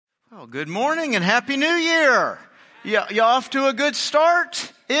Well, good morning and Happy New Year. You off to a good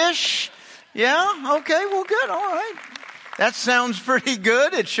start-ish? Yeah? Okay, well good, all right. That sounds pretty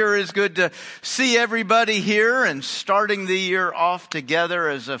good. It sure is good to see everybody here and starting the year off together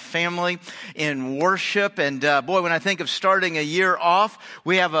as a family in worship. And boy, when I think of starting a year off,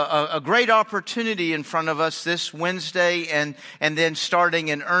 we have a great opportunity in front of us this Wednesday and then starting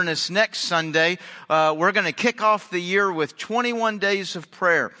in earnest next Sunday. We're going to kick off the year with 21 days of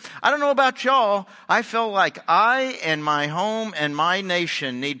prayer. I don't know about y'all. I feel like I and my home and my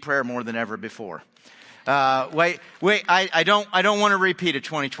nation need prayer more than ever before. I don't want to repeat a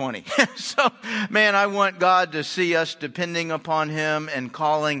 2020. So, man, I want God to see us depending upon Him and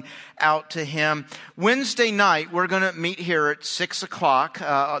calling out to Him. Wednesday night, we're going to meet here at 6 o'clock.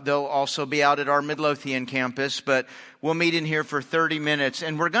 They'll also be out at our Midlothian campus, but we'll meet in here for 30 minutes,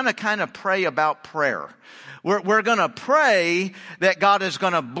 and we're going to kind of pray about prayer. We're going to pray that God is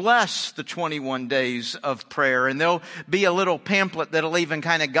going to bless the 21 days of prayer. And there'll be a little pamphlet that'll even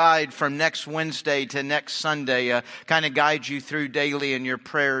kind of guide from next Wednesday to next Sunday, kind of guide you through daily in your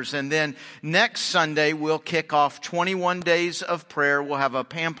prayers. And then next Sunday, we'll kick off 21 days of prayer. We'll have a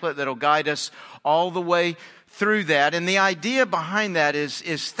pamphlet that'll guide us all the way through that. And the idea behind that is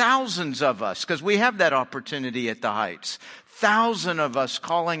thousands of us, because we have that opportunity at the Heights, thousands of us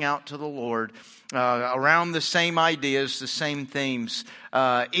calling out to the Lord around the same ideas, the same themes,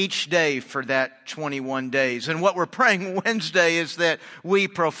 each day for that 21 days. And what we're praying Wednesday is that we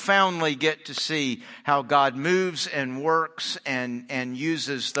profoundly get to see how God moves and works and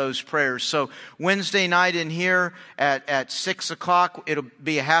uses those prayers. So Wednesday night in here at 6 o'clock, it'll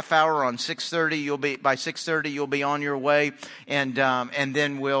be a half hour on 6:30. By 6:30, you'll be on your way. And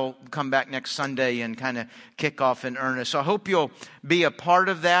then we'll come back next Sunday and kind of kick off in earnest. So I hope you'll be a part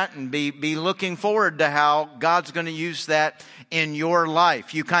of that and be looking forward to how God's going to use that in your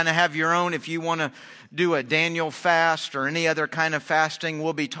life. You kind of have your own, if you want to do a Daniel fast or any other kind of fasting,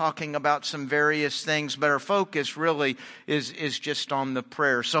 we'll be talking about some various things, but our focus really is just on the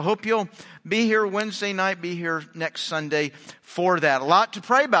prayer. So hope you'll be here Wednesday night, be here next Sunday for that. A lot to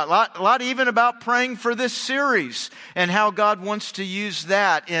pray about, a lot even about praying for this series and how God wants to use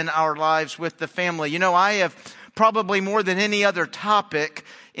that in our lives with the family. You know, I have probably more than any other topic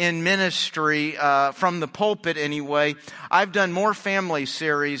in ministry, from the pulpit anyway, I've done more family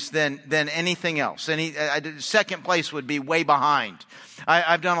series than anything else. Second place would be way behind.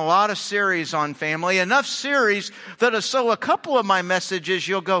 I've done a lot of series on family, enough series that a couple of my messages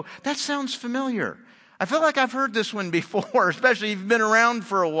you'll go, that sounds familiar. I feel like I've heard this one before, especially if you've been around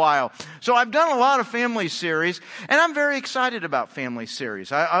for a while. So I've done a lot of family series, and I'm very excited about family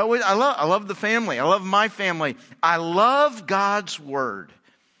series. I love the family. I love my family. I love God's Word.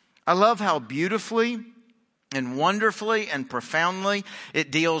 I love how beautifully and wonderfully and profoundly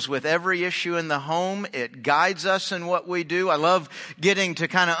it deals with every issue in the home. It guides us in what we do. I love getting to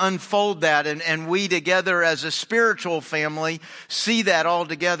kind of unfold that and we together as a spiritual family see that all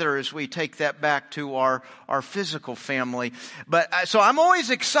together as we take that back to our physical family. So I'm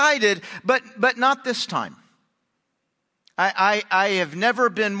always excited, but not this time. I have never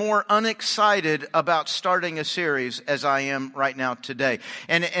been more unexcited about starting a series as I am right now today.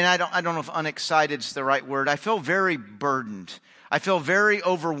 And I don't know if unexcited is the right word. I feel very burdened. I feel very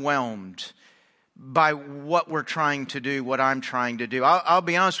overwhelmed by what we're trying to do, what I'm trying to do. I'll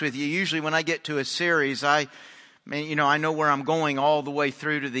be honest with you. Usually when I get to a series, I know where I'm going all the way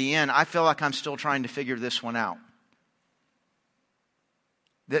through to the end. I feel like I'm still trying to figure this one out.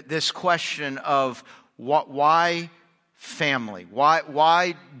 This question of why family.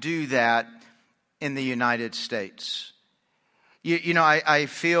 Why do that in the United States? I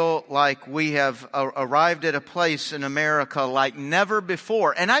feel like we have arrived at a place in America like never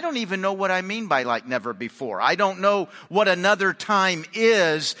before. And I don't even know what I mean by like never before. I don't know what another time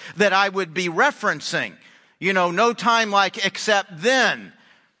is that I would be referencing. No time like except then.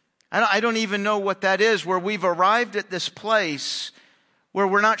 I don't even know what that is, where we've arrived at this place where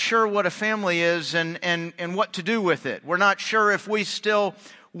we're not sure what a family is and what to do with it. We're not sure if we still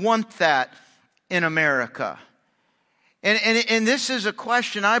want that in America. And this is a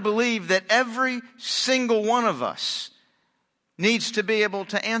question I believe that every single one of us needs to be able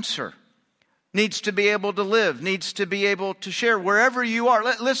to answer, needs to be able to live, needs to be able to share wherever you are.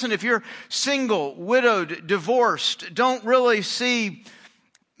 Listen, if you're single, widowed, divorced, don't really see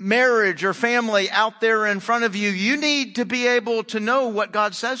marriage or family out there in front of you, you need to be able to know what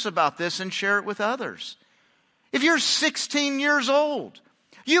God says about this and share it with others. If you're 16 years old,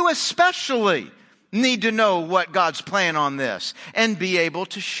 you especially need to know what God's plan on this and be able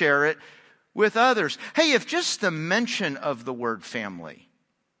to share it with others. Hey, if just the mention of the word family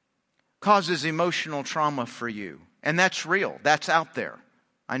causes emotional trauma for you. And that's real. That's out there.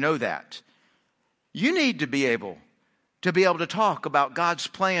 I know that. You need to be able to talk about God's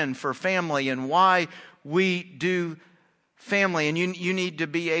plan for family and why we do family. And you need to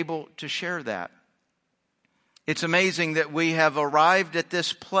be able to share that. It's amazing that we have arrived at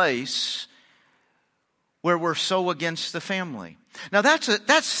this place where we're so against the family. Now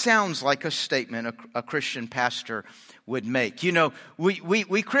that sounds like a statement a Christian pastor would make. You know,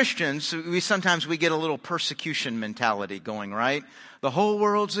 we Christians, sometimes we get a little persecution mentality going, right? The whole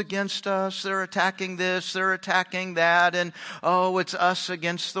world's against us. They're attacking this. They're attacking that. And, it's us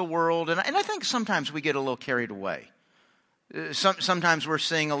against the world. And I think sometimes we get a little carried away. Sometimes we're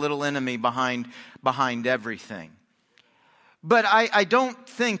seeing a little enemy behind everything. But I don't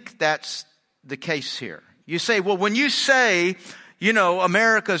think that's the case here. You say, well, when you say,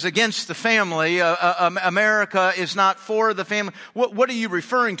 America's against the family, America is not for the family, what are you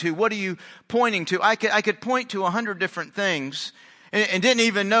referring to? What are you pointing to? I could point to 100 different things and didn't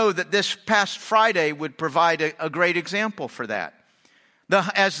even know that this past Friday would provide a great example for that.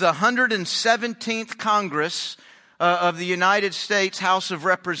 As the 117th Congress of the United States House of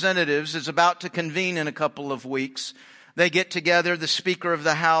Representatives is about to convene in a couple of weeks, they get together, the Speaker of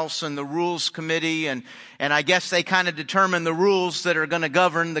the House and the Rules Committee, and I guess they kind of determine the rules that are going to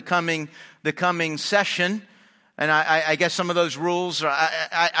govern the coming session. And I guess some of those rules,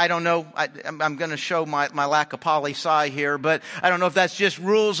 I don't know, I'm going to show my lack of poli-sci here, but I don't know if that's just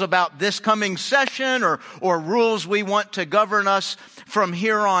rules about this coming session or rules we want to govern us from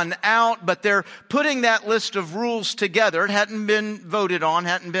here on out. But they're putting that list of rules together. It hadn't been voted on,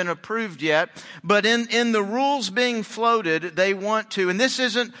 hadn't been approved yet. But in the rules being floated, they want to, and this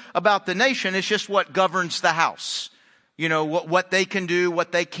isn't about the nation, it's just what governs the House. What they can do,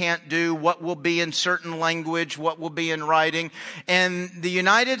 what they can't do, what will be in certain language, what will be in writing. And the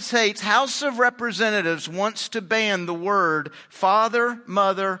United States House of Representatives wants to ban the word father,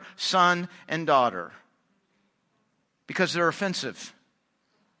 mother, son, and daughter because they're offensive.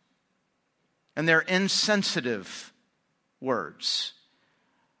 And they're insensitive words.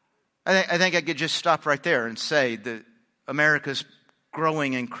 I think I could just stop right there and say that America's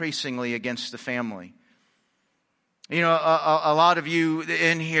growing increasingly against the family. A lot of you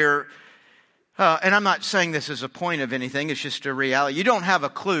in here, and I'm not saying this as a point of anything, it's just a reality. You don't have a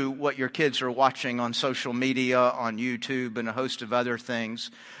clue what your kids are watching on social media, on YouTube, and a host of other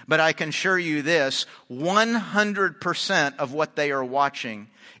things. But I can assure you this, 100% of what they are watching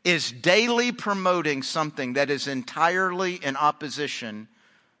is daily promoting something that is entirely in opposition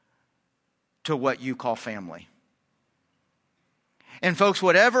to what you call family. And folks,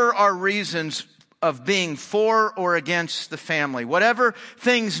 whatever our reasons of being for or against the family, whatever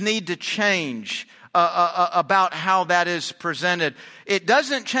things need to change about how that is presented, it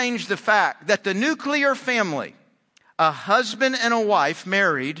doesn't change the fact that the nuclear family, a husband and a wife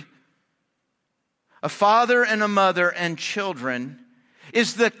married, a father and a mother and children,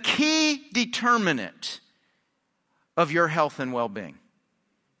 is the key determinant of your health and well-being.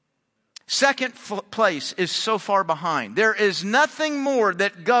 Second place is so far behind. There is nothing more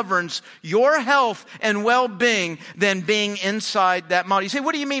that governs your health and well-being than being inside that model. You say,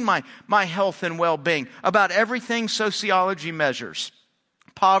 what do you mean my health and well-being? About everything sociology measures.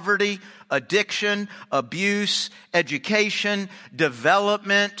 Poverty, addiction, abuse, education,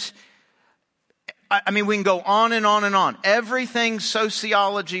 development. I mean, we can go on and on and on. Everything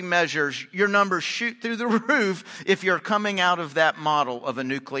sociology measures, your numbers shoot through the roof if you're coming out of that model of a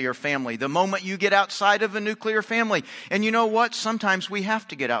nuclear family. The moment you get outside of a nuclear family, and you know what? Sometimes we have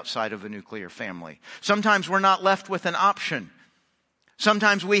to get outside of a nuclear family. Sometimes we're not left with an option.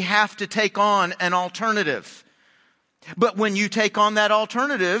 Sometimes we have to take on an alternative. But when you take on that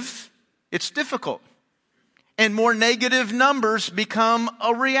alternative, it's difficult. And more negative numbers become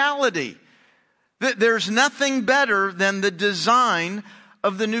a reality. There's nothing better than the design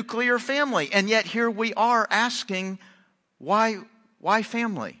of the nuclear family. And yet here we are asking, why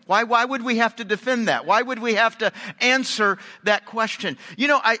family? Why would we have to defend that? Why would we have to answer that question?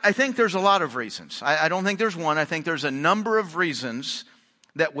 I think there's a lot of reasons. I don't think there's one. I think there's a number of reasons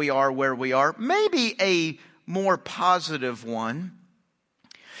that we are where we are. Maybe a more positive one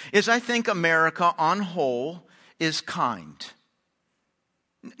is I think America on whole is kind.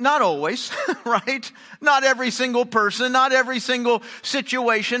 Not always, right? Not every single person, not every single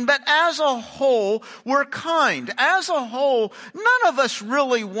situation, but as a whole, we're kind. As a whole, none of us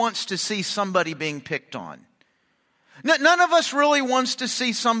really wants to see somebody being picked on. None of us really wants to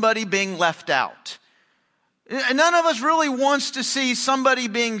see somebody being left out. None of us really wants to see somebody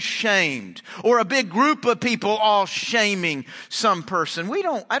being shamed or a big group of people all shaming some person.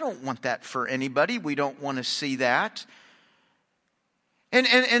 I don't want that for anybody. We don't want to see that.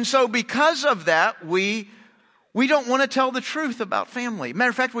 And so because of that, we don't want to tell the truth about family. Matter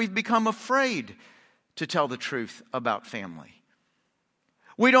of fact, we've become afraid to tell the truth about family.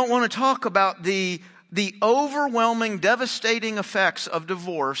 We don't want to talk about the overwhelming, devastating effects of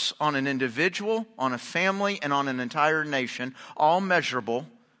divorce on an individual, on a family, and on an entire nation, all measurable.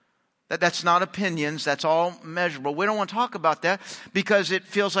 That's not opinions, that's all measurable. We don't want to talk about that because it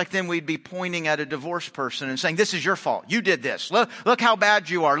feels like then we'd be pointing at a divorced person and saying, this is your fault. You did this. Look how bad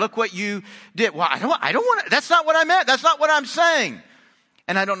you are. Look what you did. Well, I don't want to, that's not what I meant. That's not what I'm saying.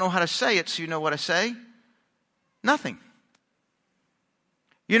 And I don't know how to say it, so you know what I say? Nothing.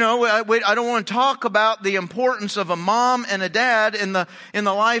 I don't want to talk about the importance of a mom and a dad in the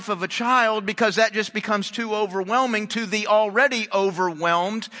life of a child because that just becomes too overwhelming to the already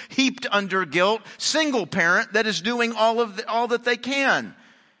overwhelmed, heaped under guilt, single parent that is doing all that they can.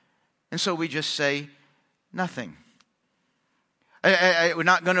 And so we just say nothing. We're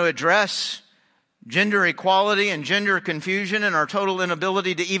not going to address gender equality and gender confusion and our total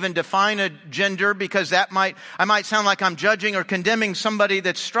inability to even define a gender because I might sound like I'm judging or condemning somebody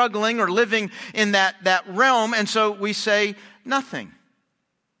that's struggling or living in that realm. And so we say nothing.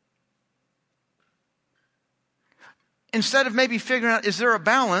 Instead of maybe figuring out, is there a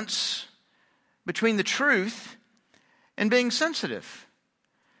balance between the truth and being sensitive?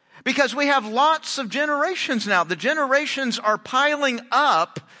 Because we have lots of generations now. The generations are piling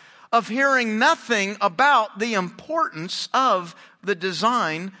up of hearing nothing about the importance of the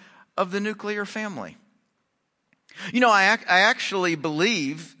design of the nuclear family. I actually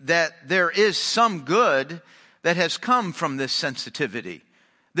believe that there is some good that has come from this sensitivity,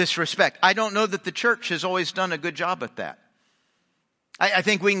 this respect. I don't know that the church has always done a good job at that. I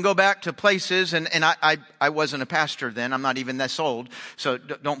think we can go back to places, and I wasn't a pastor then. I'm not even this old, so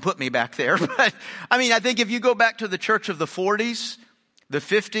don't put me back there. But I think if you go back to the church of the 40s, the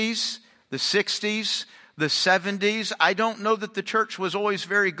 50s, the 60s, the 70s, I don't know that the church was always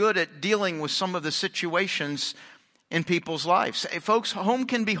very good at dealing with some of the situations in people's lives. Hey, folks, home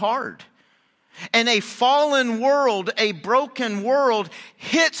can be hard. And a fallen world, a broken world,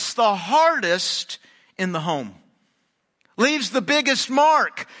 hits the hardest in the home. Leaves the biggest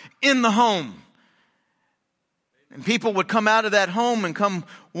mark in the home. And people would come out of that home and come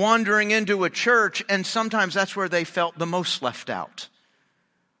wandering into a church, and sometimes that's where they felt the most left out.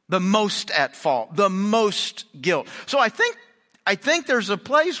 The most at fault, the most guilt. So I think there's a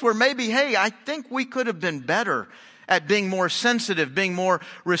place where maybe, I think we could have been better at being more sensitive, being more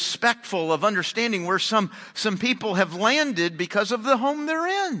respectful of understanding where some people have landed because of the home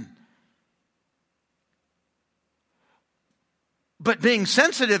they're in. But being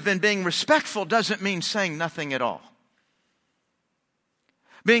sensitive and being respectful doesn't mean saying nothing at all.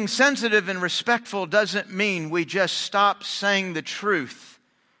 Being sensitive and respectful doesn't mean we just stop saying the truth.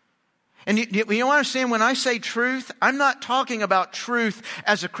 And you understand, when I say truth, I'm not talking about truth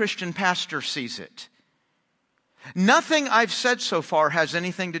as a Christian pastor sees it. Nothing I've said so far has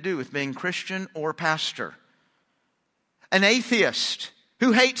anything to do with being Christian or pastor. An atheist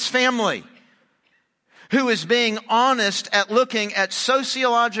who hates family, who is being honest at looking at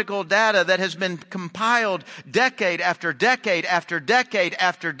sociological data that has been compiled decade after decade after decade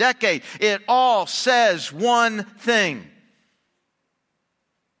after decade, it all says one thing.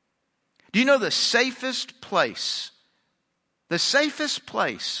 Do you know the safest place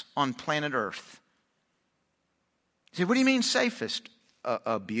on planet Earth? You say, what do you mean safest?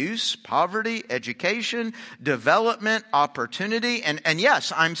 Abuse, poverty, education, development, opportunity. And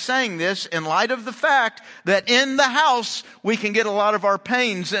yes, I'm saying this in light of the fact that in the house we can get a lot of our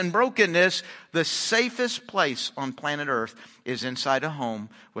pains and brokenness. The safest place on planet Earth is inside a home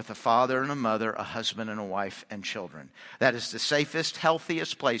with a father and a mother, a husband and a wife and children. That is the safest,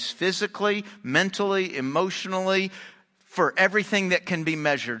 healthiest place physically, mentally, emotionally, for everything that can be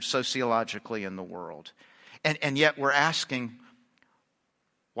measured sociologically in the world. And yet we're asking,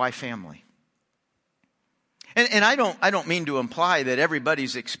 why family? And I don't mean to imply that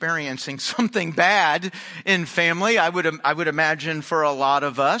everybody's experiencing something bad in family. I would imagine for a lot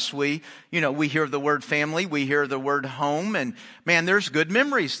of us, we hear the word family, we hear the word home, and man, there's good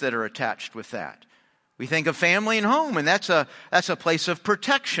memories that are attached with that. We think of family and home, and that's a place of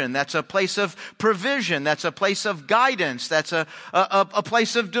protection. That's a place of provision. That's a place of guidance. That's a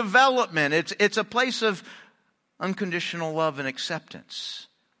place of development. It's a place of unconditional love and acceptance.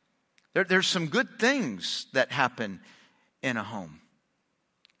 There's some good things that happen in a home.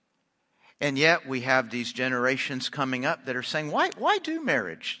 And yet we have these generations coming up that are saying, why do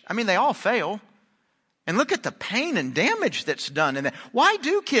marriage? I mean, they all fail. And look at the pain and damage that's done in that. Why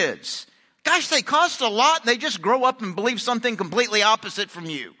do kids? Gosh, they cost a lot. They just grow up and believe something completely opposite from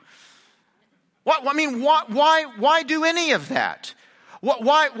you. Why do any of that?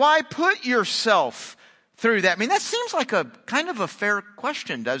 Why put yourself through that? I mean, that seems like a kind of a fair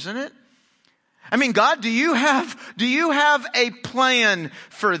question, doesn't it? I mean, God, do you have a plan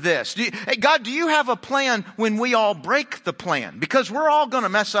for this? God, do you have a plan when we all break the plan? Because we're all going to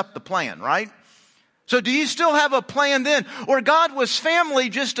mess up the plan, right? So do you still have a plan then? Or God, was family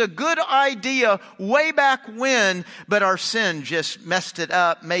just a good idea way back when, but our sin just messed it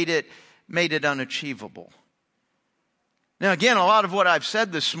up, made it unachievable? Now again, a lot of what I've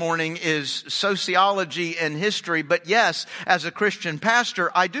said this morning is sociology and history, but yes, as a Christian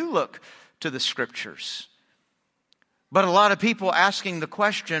pastor, I do look to the Scriptures. But a lot of people asking the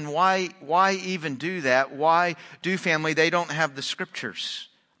question, why even do that? Why do family? They don't have the Scriptures.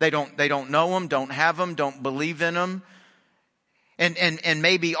 They don't know them, don't have them, don't believe in them. And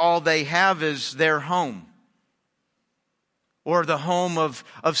maybe all they have is their home. Or the home of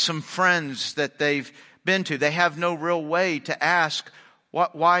some friends that they've been to. They have no real way to ask,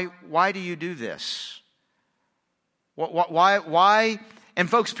 why do you do this? Why? And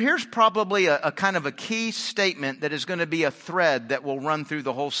folks, here's probably a kind of a key statement that is going to be a thread that will run through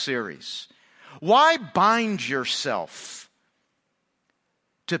the whole series. Why bind yourself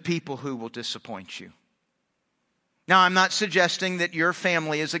to people who will disappoint you? Now, I'm not suggesting that your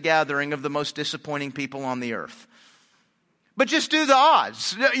family is a gathering of the most disappointing people on the earth. But just do the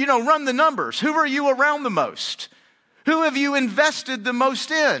odds. Run the numbers. Who are you around the most? Who have you invested the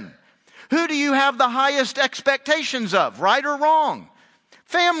most in? Who do you have the highest expectations of, right or wrong?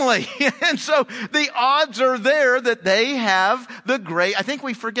 Family. And so the odds are there that they have I think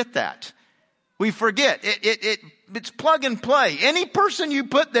we forget that. We forget. It's plug and play. Any person you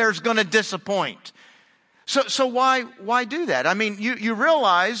put there is going to disappoint. So why do that? I mean, you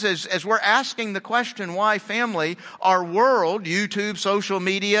realize as we're asking the question, why family, our world, YouTube, social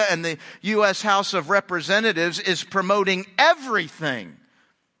media, and the U.S. House of Representatives is promoting everything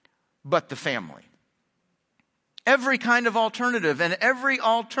but the family. Every kind of alternative, and every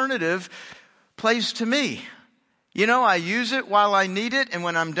alternative plays to me. I use it while I need it, and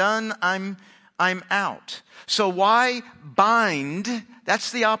when I'm done, I'm out. So why bind?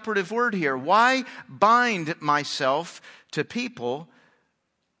 That's the operative word here. Why bind myself to people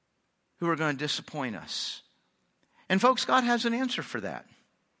who are going to disappoint us? And folks, God has an answer for that.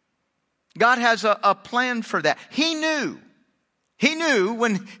 God has a plan for that. He knew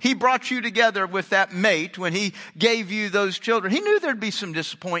when He brought you together with that mate, when He gave you those children, He knew there'd be some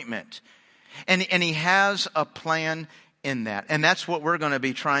disappointment. And He has a plan in that. And that's what we're going to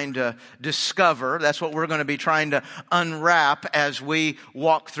be trying to discover. That's what we're going to be trying to unwrap as we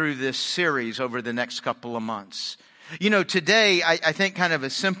walk through this series over the next couple of months. Today, I think kind of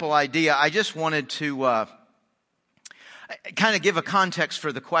a simple idea. I just wanted to kind of give a context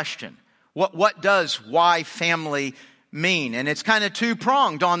for the question. What does why family mean? And it's kind of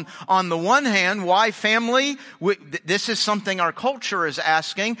two-pronged. On the one hand, why family? This is something our culture is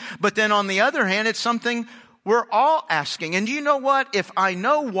asking. But then on the other hand, it's something we're all asking. And you know what? If I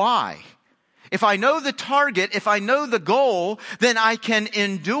know why, if I know the target, if I know the goal, then I can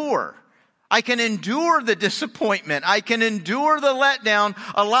endure. I can endure the disappointment. I can endure the letdown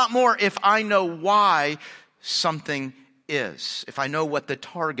a lot more if I know why something is. If I know what the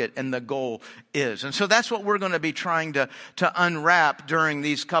target and the goal is. And so that's what we're going to be trying to unwrap during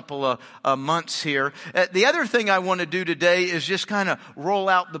these couple of months here. The other thing I want to do today is just kind of roll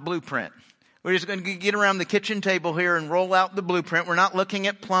out the blueprint. We're just going to get around the kitchen table here and roll out the blueprint. We're not looking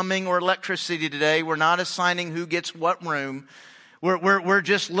at plumbing or electricity today. We're not assigning who gets what room. We're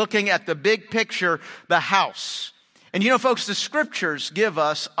just looking at the big picture, the house. And folks, the Scriptures give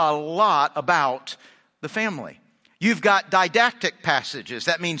us a lot about the family. You've got didactic passages.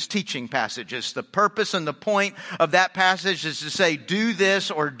 That means teaching passages. The purpose and the point of that passage is to say, do this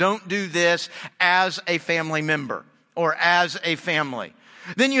or don't do this as a family member or as a family.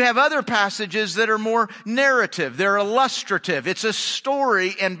 Then you have other passages that are more narrative. They're illustrative. It's a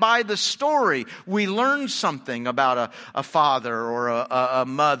story, and by the story, we learn something about a father or a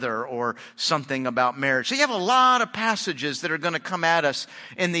mother or something about marriage. So you have a lot of passages that are going to come at us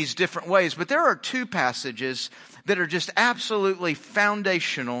in these different ways. But there are two passages that are just absolutely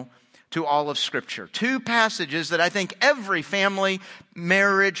foundational to all of Scripture. Two passages that I think every family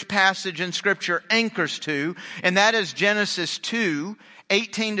marriage passage in Scripture anchors to, and that is Genesis 2,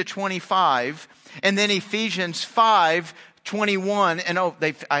 18 to 25, and then Ephesians 5, 5:21, and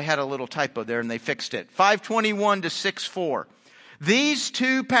I had a little typo there and they fixed it. 5:21 to 6:4. These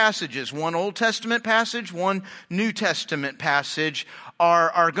two passages, one Old Testament passage, one New Testament passage,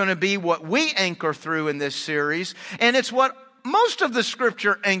 are going to be what we anchor through in this series. And it's what most of the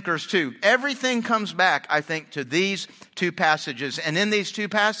Scripture anchors to. Everything comes back, I think, to these two passages. And in these two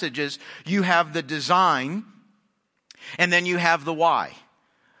passages, you have the design, and then you have the why.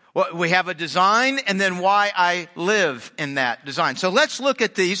 Well, we have a design and then why I live in that design. So let's look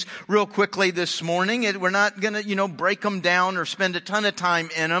at these real quickly this morning. We're not going to, break them down or spend a ton of time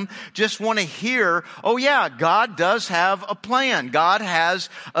in them. Just want to hear, oh yeah, God does have a plan. God has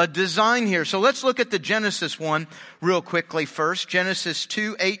a design here. So let's look at the Genesis one real quickly first. Genesis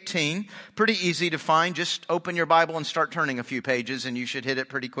 2:18. Pretty easy to find. Just open your Bible and start turning a few pages and you should hit it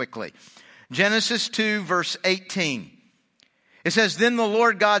pretty quickly. Genesis 2 verse 18. It says, then the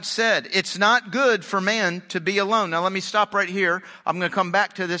Lord God said, it's not good for man to be alone. Now let me stop right here. I'm going to come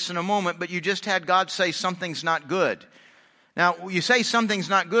back to this in a moment, but you just had God say something's not good. Now, you say something's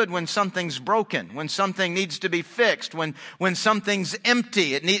not good when something's broken, when something needs to be fixed, when something's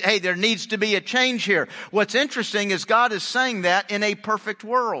empty. There needs to be a change here. What's interesting is God is saying that in a perfect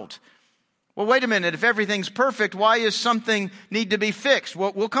world. Well, wait a minute. If everything's perfect, why is something need to be fixed?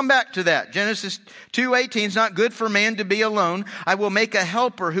 Well, we'll come back to that. Genesis 2:18, it's not good for man to be alone. I will make a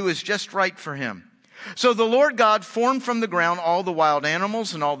helper who is just right for him. So the Lord God formed from the ground all the wild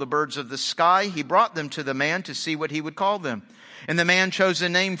animals and all the birds of the sky. He brought them to the man to see what he would call them. And the man chose a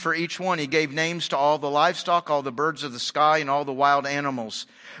name for each one. He gave names to all the livestock, all the birds of the sky, and all the wild animals.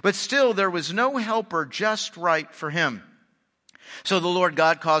 But still there was no helper just right for him. So the Lord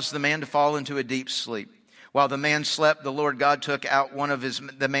God caused the man to fall into a deep sleep. While the man slept, the Lord God took out one of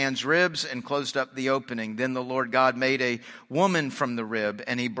the man's ribs and closed up the opening. Then the Lord God made a woman from the rib,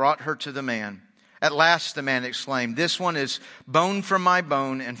 and he brought her to the man. At last the man exclaimed, this one is bone from my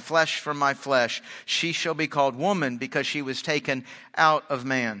bone and flesh from my flesh. She shall be called woman because she was taken out of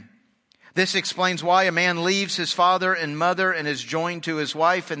man. This explains why a man leaves his father and mother and is joined to his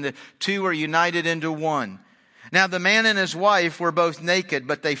wife, and the two are united into one. Now the man and his wife were both naked,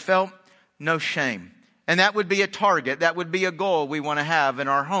 but they felt no shame. And that would be a target. That would be a goal we want to have in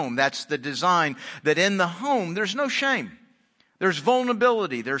our home. That's the design, that in the home there's no shame. There's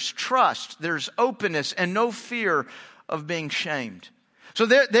vulnerability, there's trust, there's openness, and no fear of being shamed. So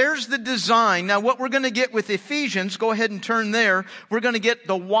there's the design. Now what we're going to get with Ephesians, go ahead and turn there. We're going to get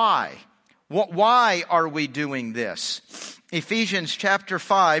the why. Why are we doing this? Ephesians chapter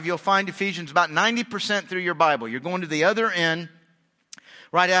 5, you'll find Ephesians about 90% through your Bible. You're going to the other end,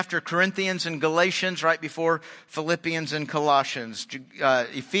 right after Corinthians and Galatians, right before Philippians and Colossians.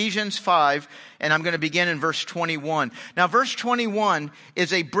 Ephesians 5, and I'm going to begin in verse 21. Now verse 21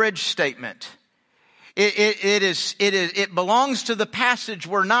 is a bridge statement. It belongs to the passage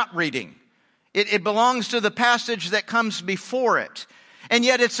we're not reading. It belongs to the passage that comes before it. And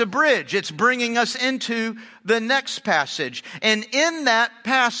yet it's a bridge. It's bringing us into the next passage. And in that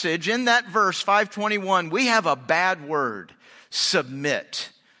passage, in that verse 5:21, we have a bad word. Submit.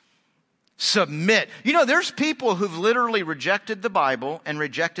 Submit. There's people who've literally rejected the Bible and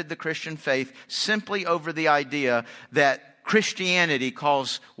rejected the Christian faith simply over the idea that Christianity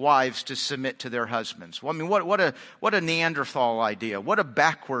calls wives to submit to their husbands. Well, I mean, what a Neanderthal idea. What a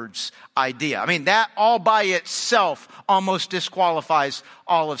backwards idea. I mean, that all by itself almost disqualifies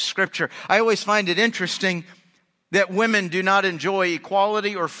all of Scripture. I always find it interesting that women do not enjoy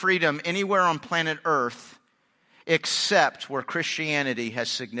equality or freedom anywhere on planet Earth except where Christianity has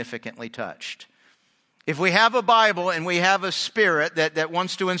significantly touched. If we have a Bible and we have a spirit that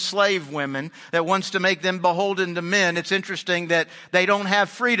wants to enslave women, that wants to make them beholden to men, it's interesting that they don't have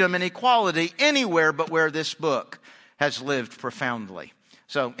freedom and equality anywhere but where this book has lived profoundly.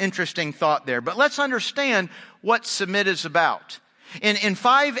 So, interesting thought there. But let's understand what submit is about. In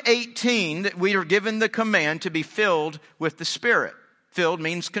 5:18, we are given the command to be filled with the Spirit. Filled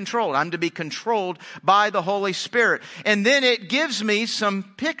means controlled. I'm to be controlled by the Holy Spirit. And then it gives me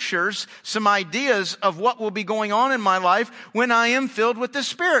some pictures, some ideas of what will be going on in my life when I am filled with the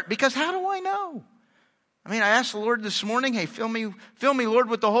Spirit. Because how do I know? I mean, I asked the Lord this morning, hey, fill me, Lord,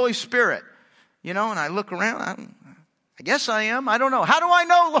 with the Holy Spirit. And I look around, I guess I am. I don't know. How do I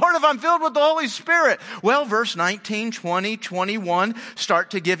know, Lord, if I'm filled with the Holy Spirit? Well, verse 19, 20, 21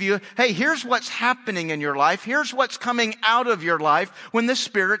 start to give you, hey, here's what's happening in your life. Here's what's coming out of your life when the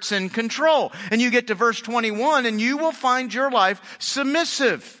Spirit's in control. And you get to verse 21 and you will find your life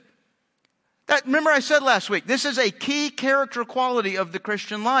submissive. Remember I said last week, this is a key character quality of the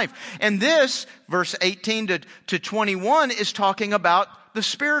Christian life. And this, verse 18 to 21, is talking about the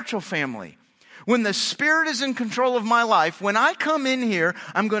spiritual family. When the Spirit is in control of my life, when I come in here,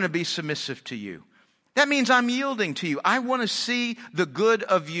 I'm going to be submissive to you. That means I'm yielding to you. I want to see the good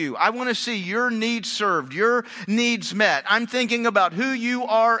of you. I want to see your needs served, your needs met. I'm thinking about who you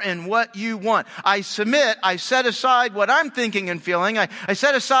are and what you want. I submit. I set aside what I'm thinking and feeling. I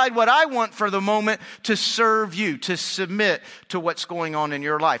set aside what I want for the moment to serve you, to submit to what's going on in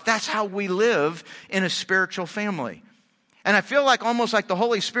your life. That's how we live in a spiritual family. And I feel like almost like the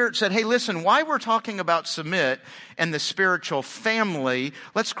Holy Spirit said, hey, listen, why we're talking about submit and the spiritual family,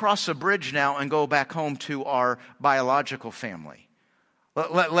 let's cross a bridge now and go back home to our biological family.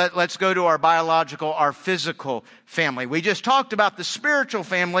 Let's go to our biological, our physical family. We just talked about the spiritual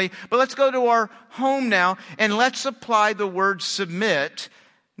family, but let's go to our home now and let's apply the word submit,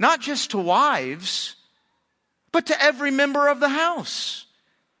 not just to wives, but to every member of the house.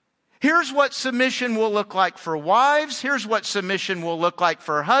 Here's what submission will look like for wives. Here's what submission will look like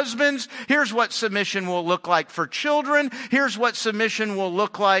for husbands. Here's what submission will look like for children. Here's what submission will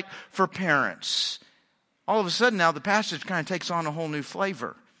look like for parents. All of a sudden now the passage kind of takes on a whole new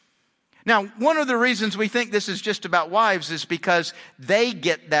flavor. Now, one of the reasons we think this is just about wives is because they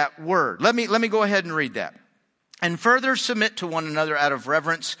get that word. Let me go ahead and read that. And further submit to one another out of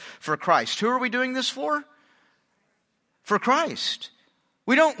reverence for Christ. Who are we doing this for? For Christ.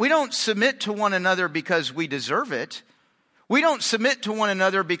 We don't submit to one another because we deserve it. We don't submit to one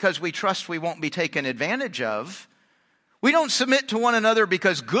another because we trust we won't be taken advantage of. We don't submit to one another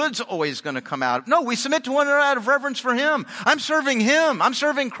because good's always going to come out. No, we submit to one another out of reverence for Him. I'm serving Him. I'm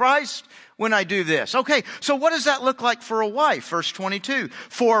serving Christ when I do this. Okay, so what does that look like for a wife? Verse 22.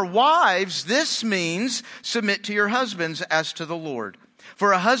 For wives, this means submit to your husbands as to the Lord.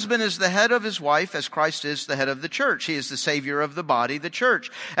 For a husband is the head of his wife as Christ is the head of the church. He is the Savior of the body, the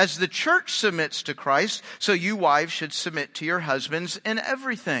church. As the church submits to Christ, so you wives should submit to your husbands in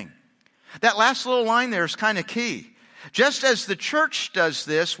everything. That last little line there is kind of key. Just as the church does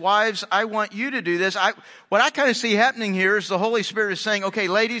this, wives, I want you to do this. What I kind of see happening here is the Holy Spirit is saying, okay,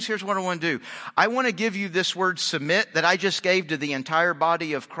 ladies, here's what I want to do. I want to give you this word submit that I just gave to the entire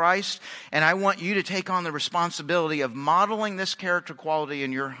body of Christ. And I want you to take on the responsibility of modeling this character quality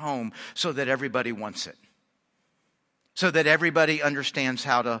in your home so that everybody wants it. So that everybody understands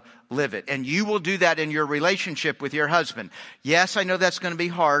how to live it. And you will do that in your relationship with your husband. Yes, I know that's going to be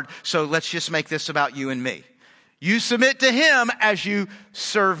hard. So let's just make this about you and me. You submit to Him as you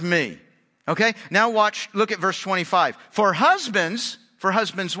serve me. Okay? Now look at verse 25. For husbands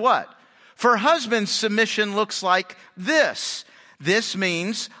what? For husbands, submission looks like this. This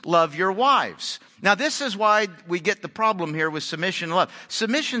means love your wives. Now this is why we get the problem here with submission and love.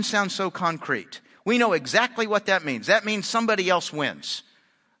 Submission sounds so concrete. We know exactly what that means. That means somebody else wins.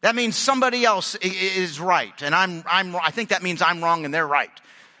 That means somebody else is right. And I think that means I'm wrong and they're right.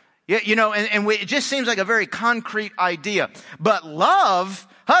 You know, it just seems like a very concrete idea. But love,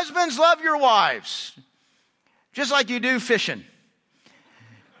 husbands, love your wives. Just like you do fishing.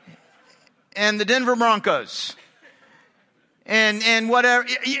 And the Denver Broncos. And whatever.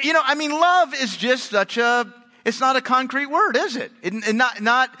 You know, I mean, love is just it's not a concrete word, is it?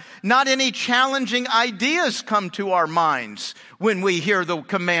 Not any challenging ideas come to our minds when we hear the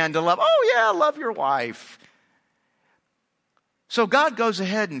command to love. Oh yeah, love your wife. So God goes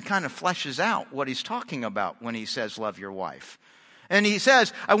ahead and kind of fleshes out what He's talking about when He says love your wife. And He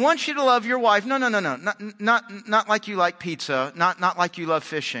says, I want you to love your wife. No. Not like you like pizza. Not like you love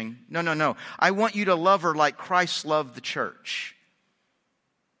fishing. No. I want you to love her like Christ loved the church.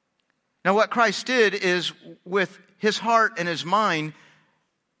 Now what Christ did is with His heart and His mind,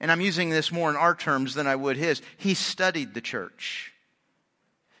 and I'm using this more in our terms than I would His, He studied the church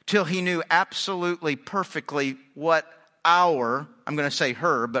till He knew absolutely perfectly what I'm going to say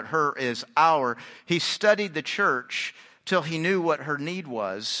her, but her is our. He studied the church till He knew what her need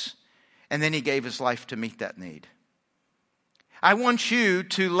was, and then He gave His life to meet that need. I want you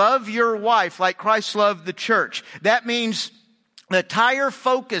to love your wife like Christ loved the church. That means the entire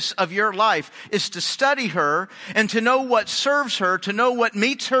focus of your life is to study her and to know what serves her, to know what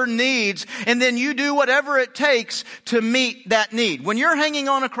meets her needs, and then you do whatever it takes to meet that need. When you're hanging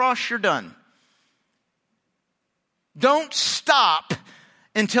on a cross, you're done. Don't stop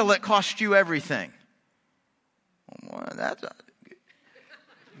until it costs you everything. Well,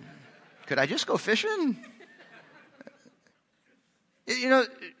 could I just go fishing? You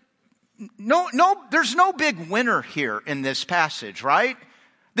know, there's no big winner here in this passage, right?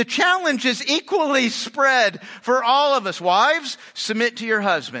 The challenge is equally spread for all of us. Wives, submit to your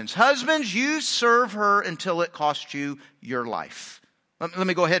husbands. Husbands, you serve her until it costs you your life. Let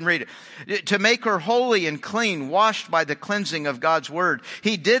me go ahead and read it. To make her holy and clean, washed by the cleansing of God's word.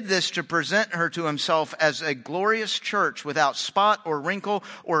 He did this to present her to himself as a glorious church without spot or wrinkle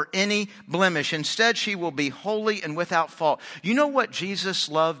or any blemish. Instead, she will be holy and without fault. You know what Jesus'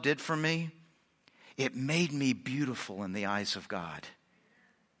 love did for me? It made me beautiful in the eyes of God.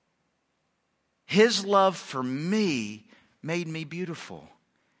 His love for me made me beautiful.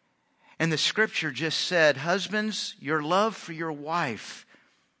 And the scripture just said, husbands, your love for your wife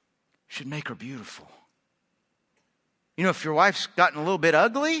should make her beautiful. You know, if your wife's gotten a little bit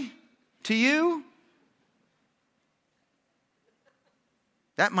ugly to you,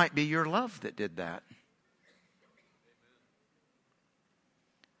 that might be your love that did that.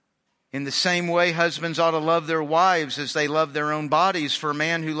 In the same way, husbands ought to love their wives as they love their own bodies. For a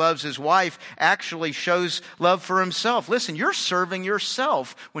man who loves his wife actually shows love for himself. Listen, you're serving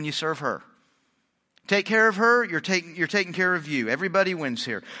yourself when you serve her. Take care of her, you're taking care of you. Everybody wins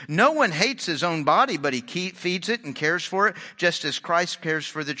here. No one hates his own body, but he feeds it and cares for it, just as Christ cares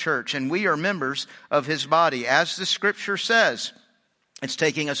for the church. And we are members of his body. As the scripture says, it's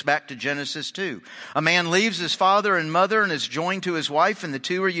taking us back to Genesis 2. A man leaves his father and mother and is joined to his wife, and the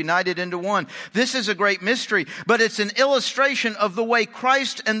two are united into one. This is a great mystery, but it's an illustration of the way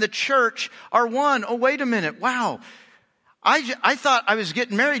Christ and the church are one. Oh, wait a minute. Wow. I thought I was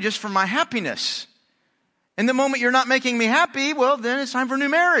getting married just for my happiness. And the moment you're not making me happy, well, then it's time for a new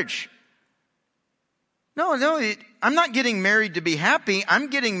marriage. No, I'm not getting married to be happy. I'm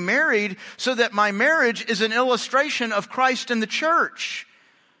getting married so that my marriage is an illustration of Christ and the church.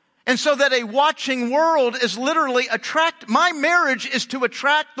 And so that a watching world is literally my marriage is to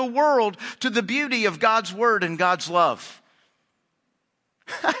attract the world to the beauty of God's word and God's love.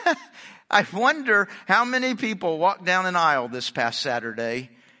 I wonder how many people walked down an aisle this past Saturday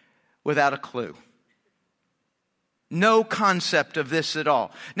without a clue. No concept of this at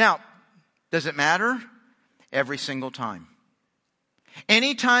all. Now, does it matter? Every single time.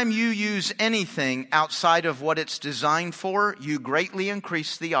 Anytime you use anything outside of what it's designed for, you greatly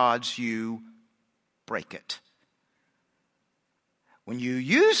increase the odds you break it. When you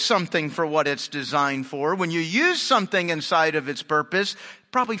use something for what it's designed for, when you use something inside of its purpose,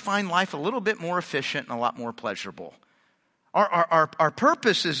 probably find life a little bit more efficient and a lot more pleasurable. Our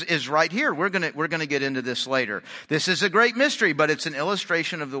purpose is right here. We're gonna get into this later. This is a great mystery, but it's an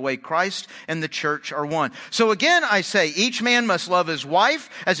illustration of the way Christ and the church are one. So again, I say, each man must love his wife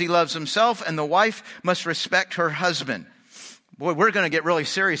as he loves himself, and the wife must respect her husband. Boy, we're gonna get really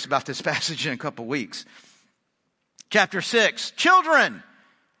serious about this passage in a couple weeks. Chapter 6, children.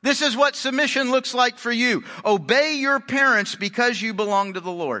 This is what submission looks like for you. Obey your parents because you belong to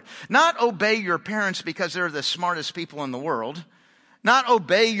the Lord. Not obey your parents because they're the smartest people in the world. Not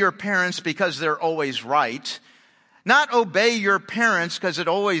obey your parents because they're always right. Not obey your parents because it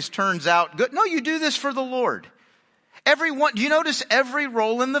always turns out good. No, you do this for the Lord. Do you notice every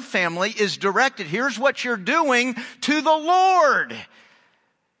role in the family is directed? Here's what you're doing to the Lord.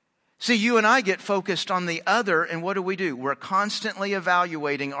 See, you and I get focused on the other, and what do? We're constantly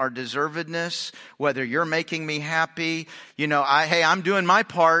evaluating our deservedness, whether you're making me happy. Hey, I'm doing my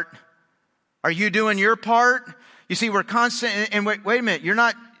part. Are you doing your part? You see, we're constant, and wait a minute, you're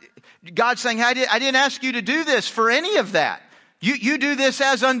not, God's saying, hey, I didn't ask you to do this for any of that. You do this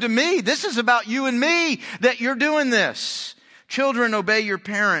as unto me. This is about you and me that you're doing this. Children, obey your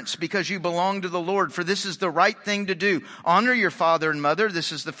parents because you belong to the Lord, for this is the right thing to do. Honor your father and mother.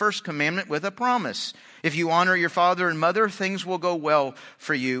 This is the first commandment with a promise. If you honor your father and mother, things will go well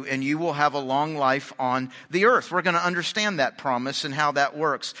for you and you will have a long life on the earth. We're going to understand that promise and how that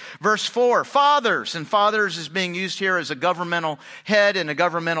works. Verse 4, fathers. And fathers is being used here as a governmental head in a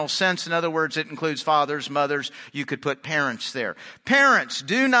governmental sense. In other words, it includes fathers, mothers. You could put parents there. Parents,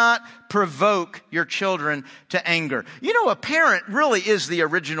 do not provoke your children to anger. You know, a parent really is the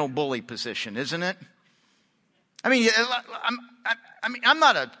original bully position, isn't it? I'm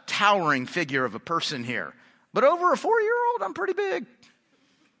not a towering figure of a person here, but over a 4-year-old, I'm pretty big.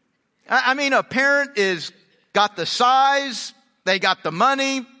 A parent got the size, they got the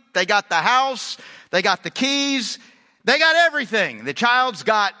money, they got the house, they got the keys, they got everything. The child's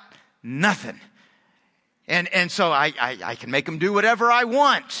got nothing. And so I can make them do whatever I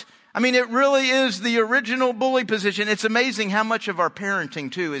want. It really is the original bully position. It's amazing how much of our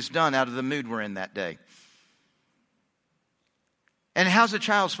parenting, too, is done out of the mood we're in that day. And how's a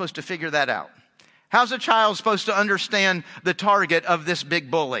child supposed to figure that out? How's a child supposed to understand the target of this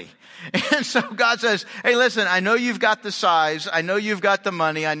big bully? And so God says, hey, listen, I know you've got the size. I know you've got the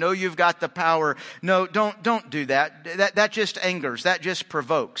money. I know you've got the power. No, don't do that. That just angers. That just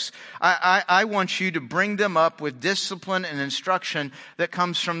provokes. I want you to bring them up with discipline and instruction that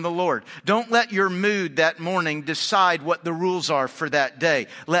comes from the Lord. Don't let your mood that morning decide what the rules are for that day.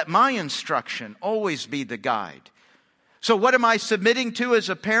 Let my instruction always be the guide. So what am I submitting to as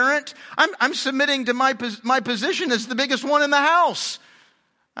a parent? I'm submitting to my position as the biggest one in the house.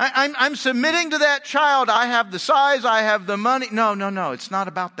 I'm submitting to that child. I have the size. I have the money. No. It's not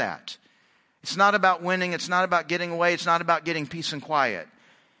about that. It's not about winning. It's not about getting away. It's not about getting peace and quiet.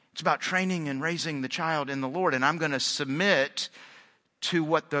 It's about training and raising the child in the Lord. And I'm going to submit to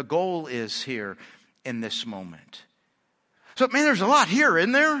what the goal is here in this moment. So, man, there's a lot here,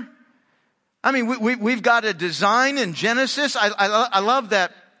 isn't there? I mean, we've got a design in Genesis. I love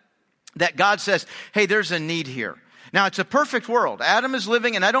that God says, hey, there's a need here. Now, it's a perfect world. Adam is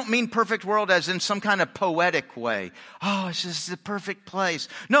living, and I don't mean perfect world as in some kind of poetic way. Oh, it's just the perfect place.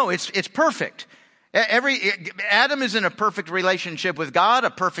 No, it's perfect. Adam is in a perfect relationship with God,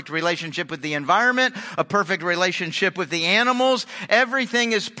 a perfect relationship with the environment, a perfect relationship with the animals.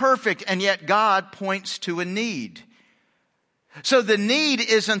 Everything is perfect, and yet God points to a need. So the need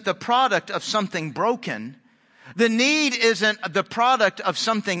isn't the product of something broken. The need isn't the product of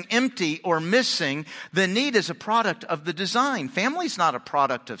something empty or missing. The need is a product of the design. Family's not a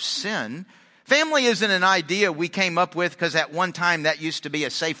product of sin. Family isn't an idea we came up with because at one time that used to be a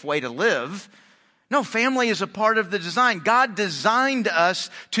safe way to live. No, family is a part of the design. God designed us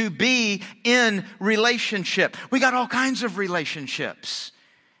to be in relationship. We got all kinds of relationships.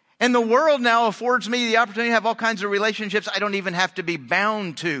 And the world now affords me the opportunity to have all kinds of relationships I don't even have to be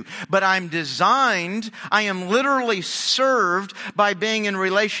bound to. But I'm designed, I am literally served by being in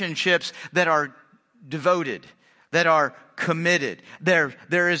relationships that are devoted, that are committed. There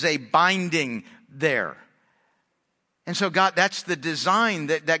is a binding there. And so God, that's the design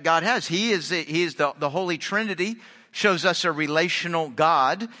that God has. He is the Holy Trinity, shows us a relational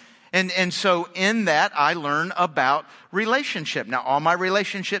God. And so in that, I learn about relationship. Now, all my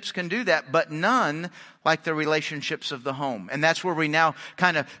relationships can do that, but none like the relationships of the home. And that's where we now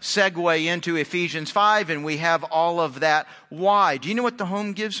kind of segue into Ephesians 5, and we have all of that. Why? Do you know what the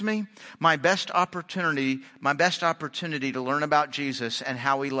home gives me? My best opportunity to learn about Jesus and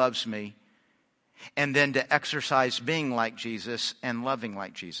how He loves me, and then to exercise being like Jesus and loving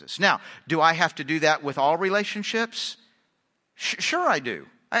like Jesus. Now, do I have to do that with all relationships? Sure I do.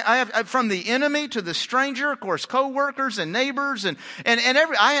 I have, from the enemy to the stranger, of course, co-workers and neighbors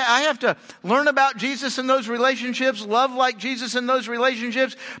I have to learn about Jesus in those relationships, love like Jesus in those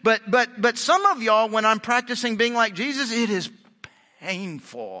relationships. But some of y'all, when I'm practicing being like Jesus, it is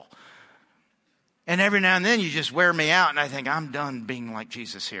painful. And every now and then you just wear me out and I think, I'm done being like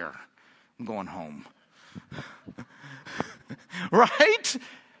Jesus here. I'm going home. Right?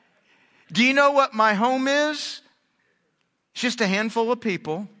 Do you know what my home is? It's just a handful of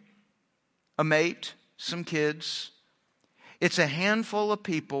people, a mate, some kids. It's a handful of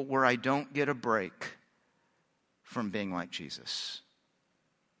people where I don't get a break from being like Jesus.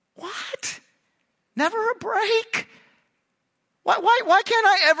 What? Never a break? Why can't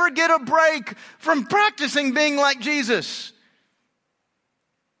I ever get a break from practicing being like Jesus?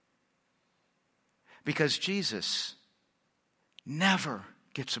 Because Jesus never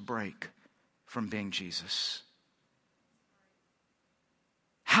gets a break from being Jesus.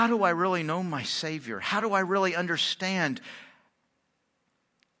 How do I really know my Savior? How do I really understand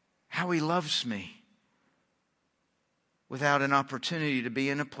how He loves me without an opportunity to be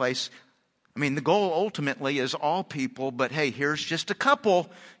in a place? I mean, the goal ultimately is all people, but hey, here's just a couple.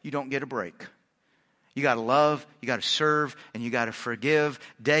 You don't get a break. You got to love, you got to serve, and you got to forgive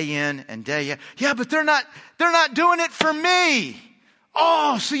day in and day out. Yeah, but they're not doing it for me.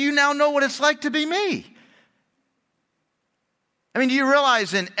 Oh, so you now know what it's like to be me. I mean, do you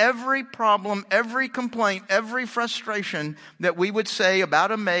realize in every problem, every complaint, every frustration that we would say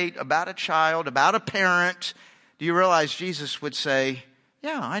about a mate, about a child, about a parent, do you realize Jesus would say,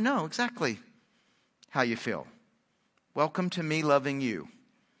 yeah, I know exactly how you feel. Welcome to me loving you.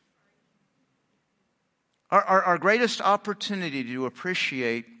 Our greatest opportunity to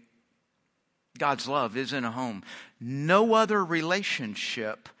appreciate God's love is in a home. No other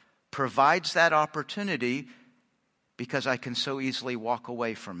relationship provides that opportunity, because I can so easily walk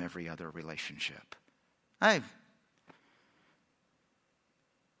away from every other relationship.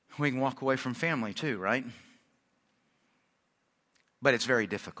 We can walk away from family too, right? But it's very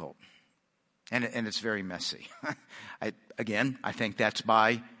difficult. And it's very messy. I think that's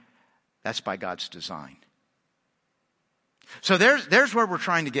by That's by God's design. So there's where we're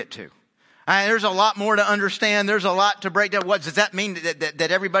trying to get to. There's a lot more to understand. There's a lot to break down. What does that mean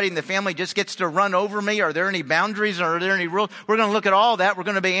that everybody in the family just gets to run over me? Are there any boundaries? Are there any rules? We're going to look at all that. We're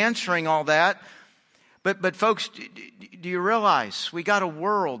going to be answering all that. But folks, do you realize we got a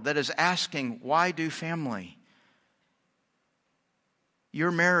world that is asking, why do family?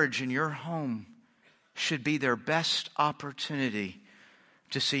 Your marriage and your home should be their best opportunity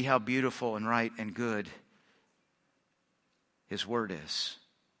to see how beautiful and right and good His Word is.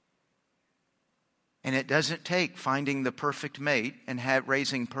 And it doesn't take finding the perfect mate and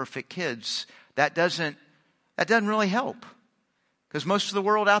raising perfect kids. That doesn't really help. Because most of the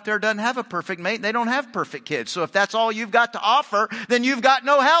world out there doesn't have a perfect mate and they don't have perfect kids. So if that's all you've got to offer, then you've got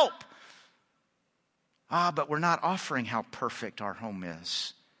no help. But we're not offering how perfect our home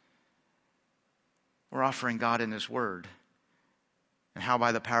is. We're offering God in His Word. And how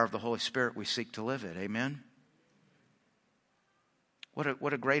by the power of the Holy Spirit we seek to live it. Amen?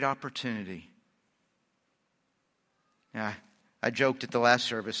 What a great opportunity. Yeah, I joked at the last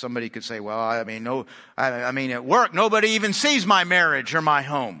service. Somebody could say, well, I mean at work, nobody even sees my marriage or my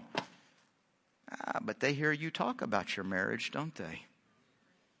home. But they hear you talk about your marriage, don't they?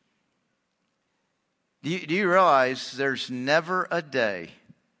 Do you realize there's never a day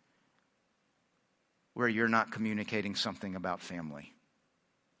where you're not communicating something about family?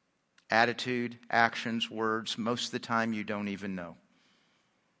 Attitude, actions, words, most of the time you don't even know.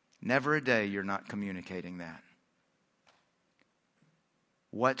 Never a day you're not communicating that.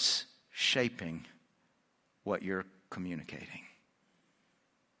 What's shaping what you're communicating?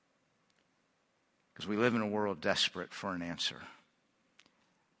 Because we live in a world desperate for an answer.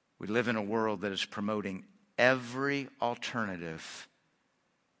 We live in a world that is promoting every alternative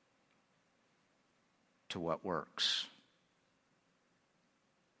to what works.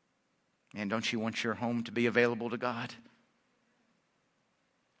 And don't you want your home to be available to God?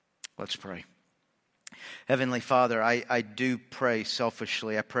 Let's pray. Heavenly Father, I do pray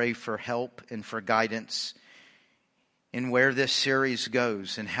selfishly. I pray for help and for guidance in where this series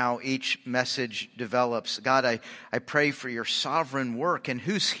goes and how each message develops. God, I pray for your sovereign work and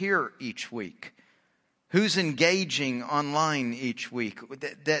who's here each week. Who's engaging online each week.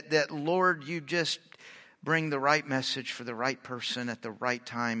 That Lord, you just bring the right message for the right person at the right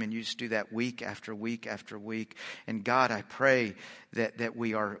time, and you just do that week after week after week. And God, I pray that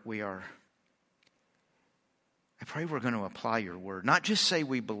I pray we're going to apply your word. Not just say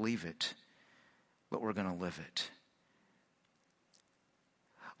we believe it, but we're going to live it.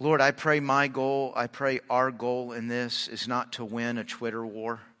 Lord, I pray my goal, I pray our goal in this is not to win a Twitter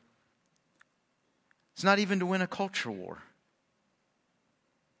war. It's not even to win a culture war.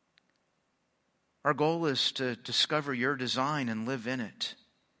 Our goal is to discover your design and live in it.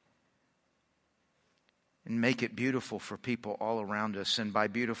 And make it beautiful for people all around us. And by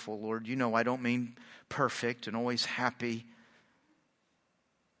beautiful, Lord, you know I don't mean perfect and always happy.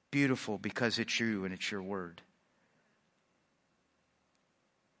 Beautiful because it's you and it's your word.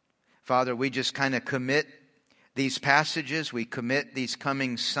 Father, we just kind of commit these passages. We commit these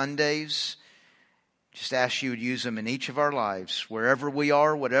coming Sundays. Just ask you to use them in each of our lives. Wherever we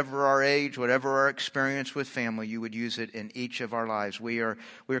are, whatever our age, whatever our experience with family, you would use it in each of our lives. We are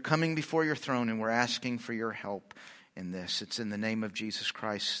coming before your throne and we're asking for your help in this. It's in the name of Jesus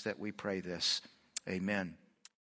Christ that we pray this. Amen.